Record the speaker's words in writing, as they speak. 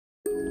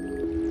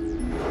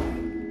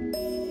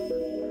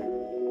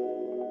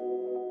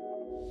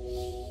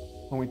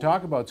When we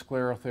talk about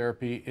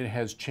sclerotherapy, it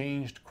has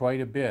changed quite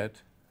a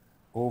bit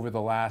over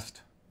the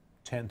last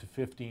 10 to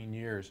 15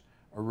 years.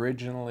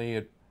 Originally,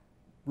 it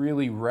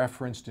really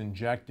referenced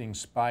injecting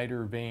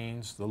spider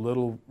veins, the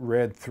little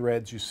red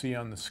threads you see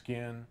on the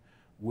skin,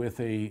 with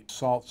a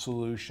salt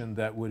solution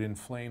that would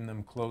inflame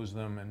them, close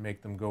them, and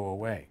make them go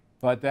away.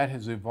 But that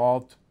has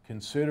evolved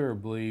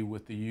considerably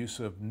with the use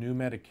of new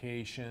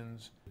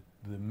medications.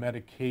 The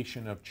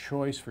medication of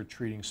choice for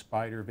treating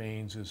spider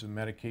veins is a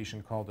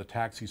medication called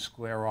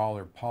ataxiclerol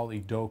or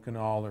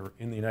polydocanol, or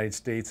in the United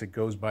States it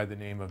goes by the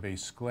name of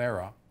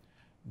Sclera.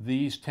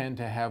 These tend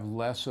to have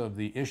less of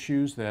the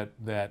issues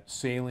that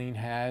saline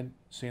had.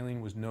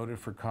 Saline was noted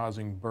for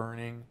causing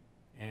burning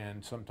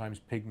and sometimes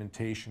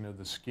pigmentation of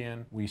the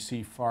skin. We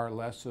see far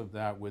less of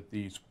that with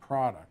these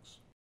products.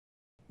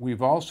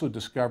 We've also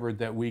discovered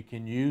that we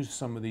can use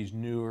some of these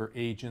newer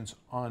agents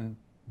on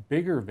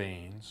bigger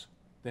veins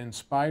than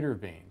spider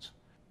veins.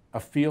 A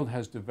field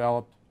has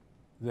developed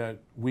that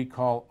we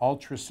call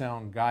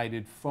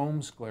ultrasound-guided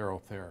foam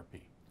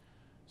sclerotherapy.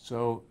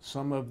 So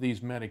some of these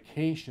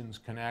medications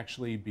can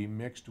actually be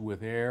mixed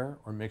with air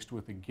or mixed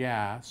with a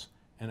gas,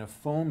 and a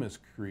foam is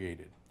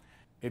created.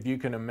 If you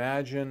can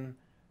imagine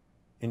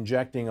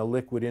injecting a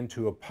liquid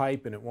into a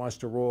pipe and it wants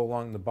to roll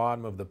along the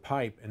bottom of the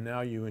pipe, and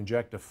now you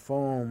inject a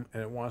foam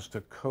and it wants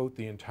to coat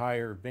the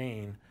entire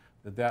vein,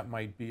 that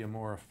might be a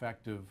more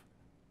effective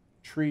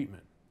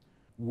treatment.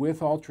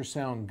 With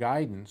ultrasound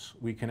guidance,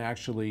 we can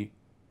actually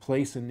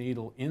place a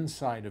needle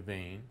inside a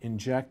vein,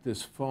 inject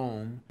this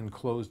foam, and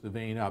close the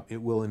vein up. It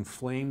will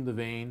inflame the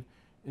vein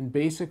and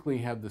basically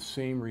have the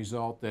same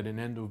result that an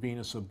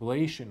endovenous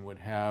ablation would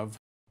have.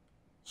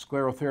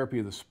 Sclerotherapy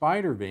of the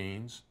spider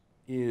veins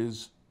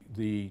is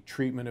the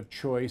treatment of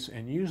choice,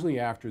 and usually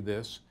after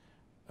this,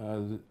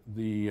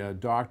 the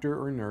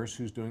doctor or nurse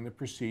who's doing the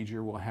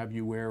procedure will have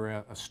you wear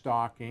a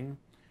stocking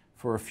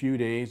for a few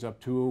days, up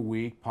to a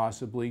week,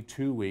 possibly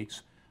 2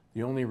 weeks.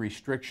 The only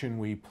restriction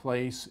we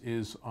place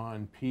is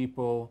on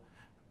people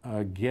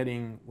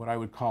getting what I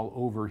would call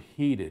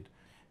overheated,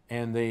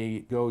 and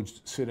they go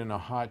sit in a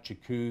hot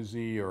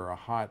jacuzzi or a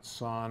hot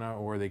sauna,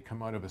 or they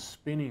come out of a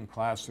spinning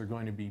class. They're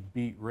going to be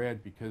beet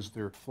red because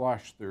they're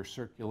flushed, their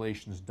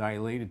circulation's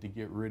dilated to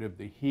get rid of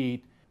the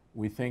heat.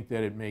 We think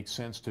that it makes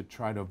sense to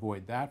try to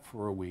avoid that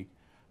for a week,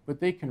 but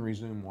they can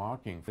resume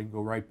walking. They can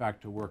go right back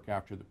to work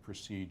after the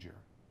procedure.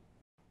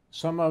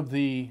 Some of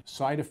the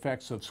side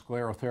effects of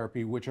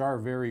sclerotherapy, which are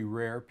very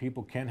rare,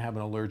 people can have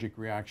an allergic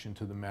reaction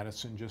to the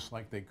medicine just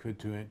like they could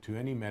to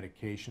any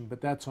medication,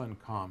 but that's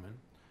uncommon.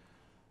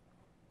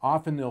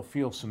 Often they'll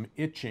feel some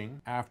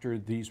itching after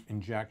these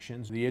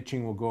injections. The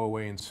itching will go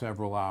away in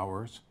several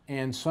hours,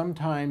 and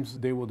sometimes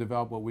they will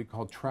develop what we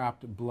call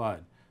trapped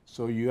blood.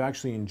 So you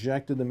actually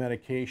injected the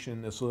medication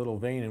in this little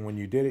vein, and when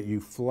you did it, you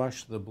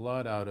flushed the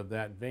blood out of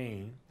that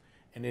vein,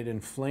 and it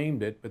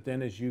inflamed it, but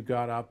then as you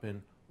got up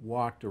and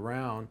walked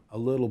around, a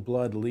little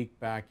blood leaked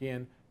back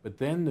in, but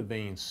then the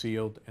vein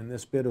sealed, and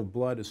this bit of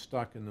blood is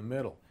stuck in the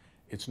middle.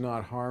 It's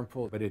not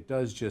harmful, but it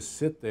does just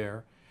sit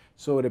there,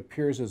 so it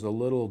appears as a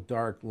little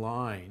dark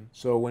line.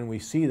 So when we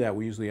see that,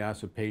 we usually ask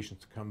the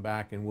patient to come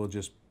back, and we'll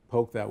just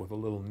poke that with a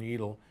little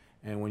needle,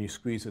 and when you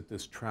squeeze it,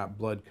 this trapped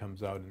blood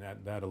comes out, and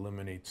that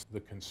eliminates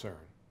the concern.